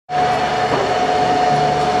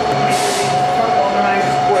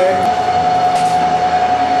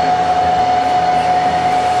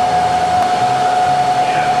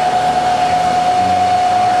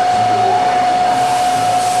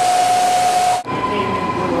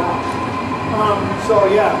So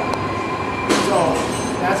yeah, so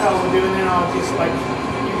that's how we'll do it. And then I'll just like,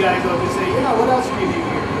 you guys will just say, yeah, what else do you do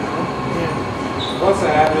here? You know? And once I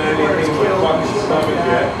haven't anything with fucking stomach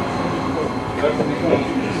yet. Nothing to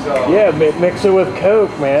eat, so. Yeah, mix it with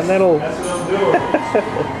Coke, man. That'll. That's what I'm doing.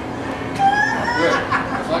 Good.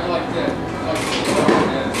 Like that.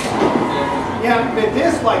 Yeah, but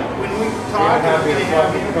this, like, when we talk, we're going to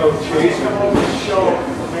have him come over and show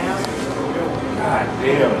the mask. God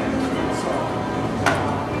damn.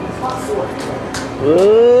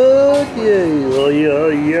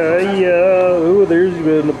 Yeah. Ooh, there's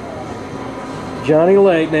been Johnny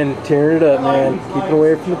Lightning tearing it up, man. Keeping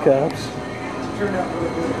away from the cops. Turned out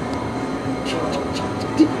really good.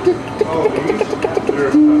 Oh,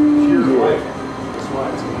 they're pure white. That's why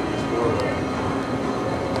it's more of a real.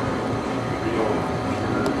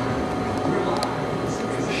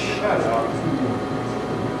 Shut up.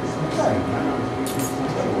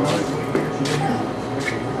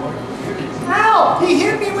 Ow! He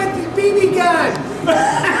hit me with his BB gun!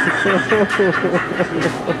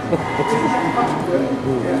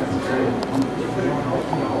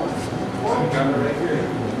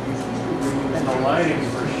 And the lighting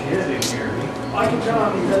for shit in here. I can turn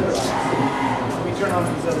on these other lights. Let me turn on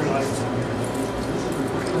these other lights.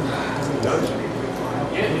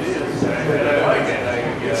 Yeah, it is. I like it.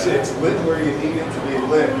 It's lit where you need it to be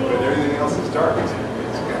lit, but everything else is dark. I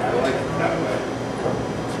like it that way.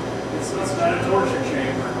 It's not a torture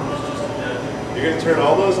chamber. It's just You're going to turn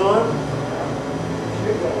all those on?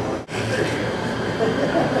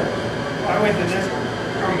 I went to this one.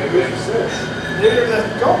 Which is this?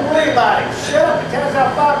 Don't worry about it. Shut up. It tells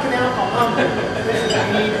how fucking out my uncle.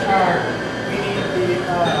 We need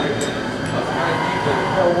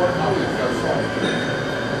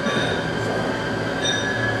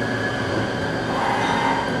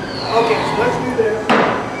okay, so let's do this.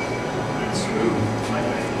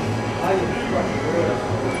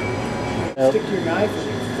 Stick to your knife.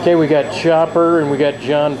 Okay, we got Chopper and we got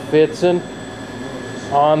John Fitzen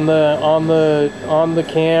on the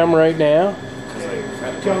cam right now.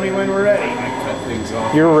 Tell me when we're ready.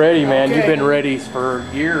 You're ready, man. Okay. You've been ready for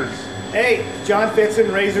years. Hey, John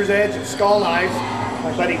Fitzen, Razor's Edge and Skull Knives.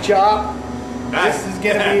 My buddy Chop. This is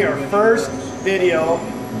going to be our first video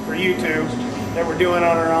for YouTube that we're doing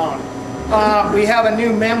on our own. We have a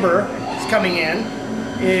new member that's coming in.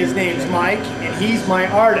 His name's Mike, and he's my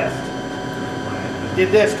artist.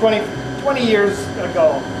 Did this 20 years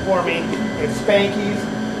ago for me. It's Spanky's.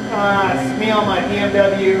 It's me on my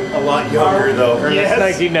BMW. A lot younger though. Yes.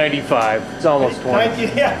 1995. It's almost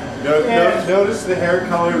 20. Yeah. Notice the hair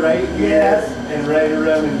color right here, yes, and right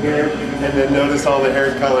around in here, and then notice all the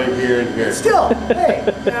hair color here and here. Still, hey,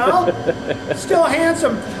 you know, still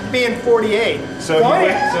handsome being 48. So he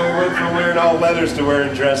went from wearing all leathers to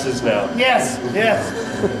wearing dresses now. Yes, yes.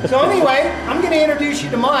 So anyway, I'm going to introduce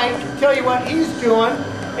you to Mike, tell you what he's doing,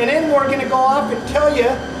 and then we're going to go off and tell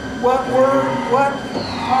you what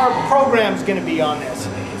our program's going to be on this.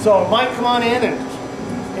 So Mike, come on in,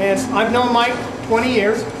 and I've known Mike 20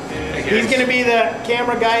 years. He's going to be the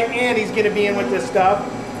camera guy, and he's going to be in with this stuff.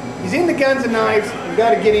 He's into guns and knives. We've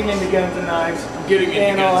got to get him into guns and knives. I'm getting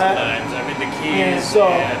into guns and knives. I'm into keys and so,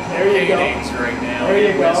 there you go. Right now. There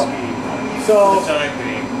you go. So, for the time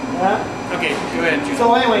being. Okay, go ahead, Jim.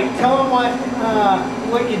 So anyway, tell them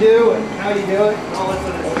what you do and how you do it and all this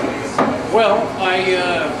other stuff. Well, I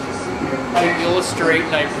illustrate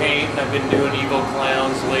and I paint. I've been doing evil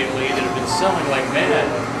clowns lately that have been selling like mad.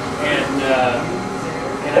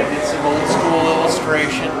 And I did some old school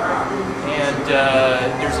illustration. And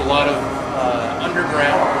there's a lot of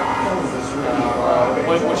underground.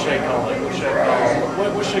 What should I call it?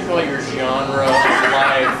 What should I call your genre of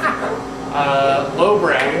life?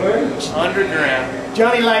 Lowbrow, underground.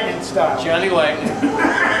 Johnny Lightning style. Johnny Lightning.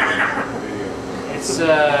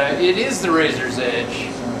 It is the Razor's Edge.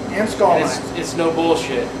 And Skull Knives. It's no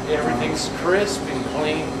bullshit. Everything's crisp and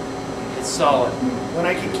clean. It's solid. When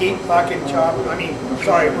I can keep fucking Chopper, when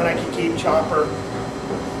I can keep Chopper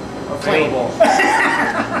clean.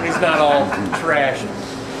 He's not all trashed.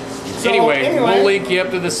 So, anyway, we'll link you up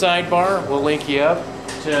to the sidebar. We'll link you up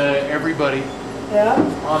to everybody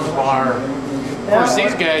on the bar. Of course,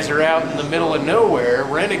 these guys are out in the middle of nowhere,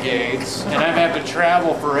 renegades, and I've had to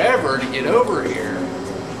travel forever to get over here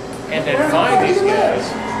and then find these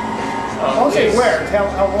guys. Okay, where?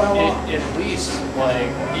 How long? At least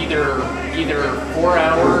like either 4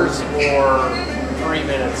 hours or 3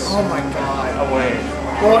 minutes. Oh my God. Away.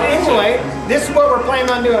 Well, anyway, this is what we're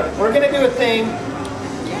planning on doing. We're going to do a thing,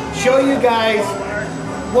 show you guys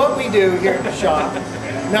what we do here at the shop.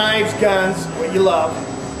 Knives, guns, what you love.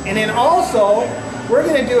 And then also, we're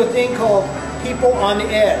going to do a thing called people on the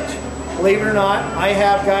edge. Believe it or not, I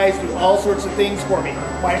have guys do all sorts of things for me.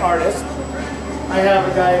 My artist. I have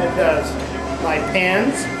a guy that does my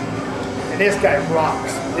pens, and this guy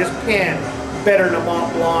rocks. This pen, better than a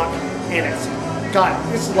Mont Blanc, and it's got,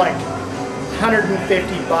 this is like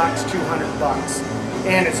 150 bucks, 200 bucks.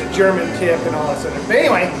 And it's a German tip and all this other. But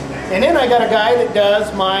anyway, and then I got a guy that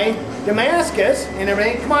does my Damascus and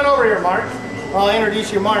everything. Come on over here, Mark. I'll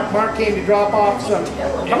introduce you, Mark. Mark came to drop off some.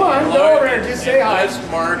 Come on, go over here and just say hi.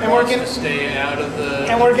 Mark and wants to stay out of the.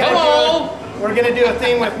 And we're gonna do a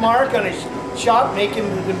thing with Mark on his shop making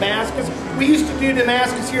the Damascus. We used to do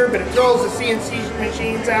Damascus here, but it throws the CNC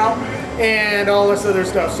machines out and all this other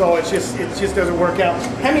stuff. So it just doesn't work out.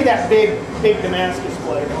 Hand me that big Damascus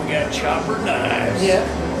blade. We got chopper knives. Yeah.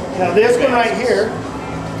 Now this one right here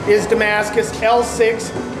is Damascus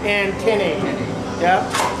L6 and 10A. Yeah.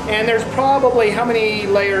 And there's probably, how many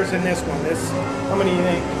layers in this one? How many do you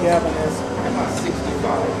think you have in this? About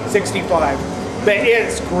 65. 65. But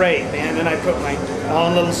it's great, man. And I put my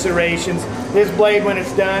own little serrations. This blade, when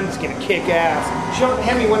it's done, it's gonna kick ass.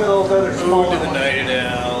 Hand me one of those other small ones. To the Nighted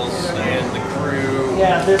Owls and the Crew.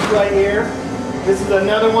 Yeah, this right here. This is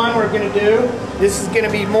another one we're gonna do. This is gonna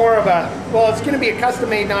be more of a, well, it's gonna be a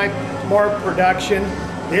custom-made knife, more production.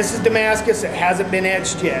 This is Damascus. It hasn't been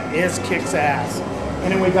etched yet. It kicks ass.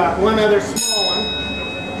 And then we got one other small one,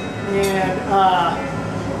 and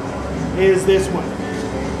is this one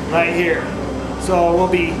right here. So we'll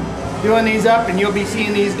be doing these up, and you'll be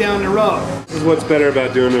seeing these down the road. This is what's better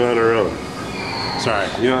about doing it on our own. Sorry,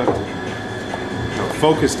 you don't have to. No,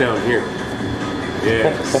 focus down here.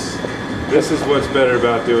 Yes. This is what's better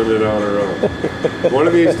about doing it on our own. One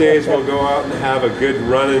of these days we'll go out and have a good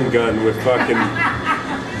run and gun with fucking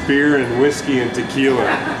beer and whiskey and tequila.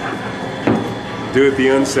 Do it the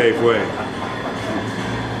unsafe way.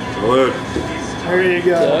 Salute. There you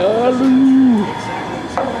go. Salute.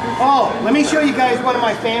 Oh, let me show you guys one of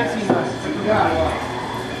my fancy knives.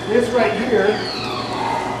 Yeah. This right here,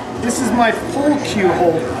 this is my full cue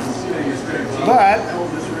holder. But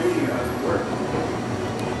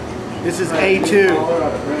this is A2.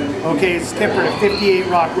 Okay, it's tempered at 58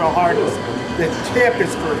 Rockwell hardness. The tip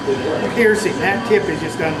is for piercing. That tip is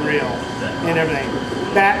just unreal and everything.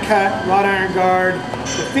 Back cut, wrought iron guard.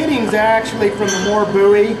 The fitting's actually from the Moore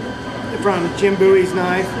Bowie, from Jim Bowie's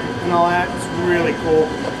knife and all that. It's really cool.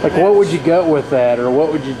 Like, what would you gut with that, or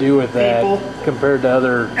what would you do with that People. compared to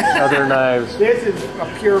other knives? This is a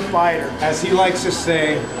pure fighter. As he likes to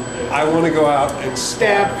say, I want to go out and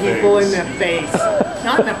Stab people in the face.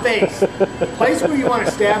 Not in the face. The place where you want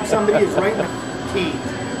to stab somebody is right in the teeth.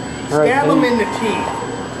 Stab them in the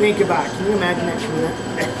teeth. Think about it. Can you imagine that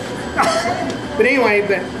shit? But anyway,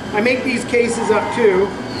 I make these cases up too,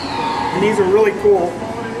 and these are really cool.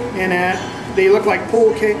 And they look like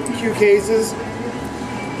pull cue cases.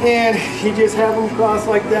 And you just have them crossed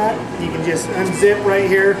like that. You can just unzip right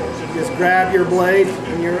here, just grab your blade,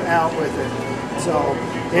 and you're out with it. So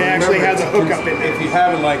it actually has a hookup in there. If you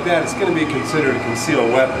have it like that, it's going to be considered a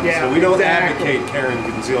concealed weapon. Yeah, so we don't exactly. advocate carrying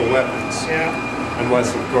concealed weapons. Yeah.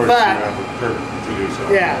 Unless, of course, you have a permit to do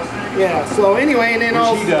so. Yeah. Yeah. So anyway, and then Which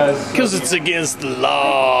also he does. Because it's against the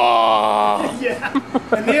law. Yeah.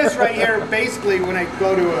 And this right here, basically, when I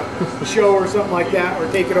go to a show or something like that,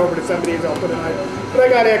 or take it over to somebody's, I'll put a knife. But I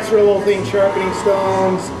got extra little things, sharpening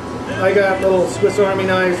stones. I got little Swiss Army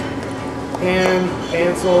knives and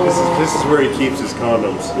pencils. This is where he keeps his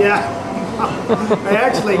condoms. Yeah. I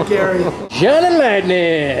actually carry. John and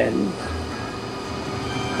Lightning.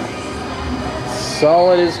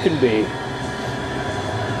 Solid as can be.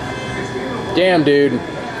 Damn, dude.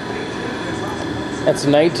 That's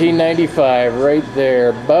 1995 right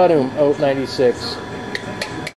there. Boom. Oh, 96.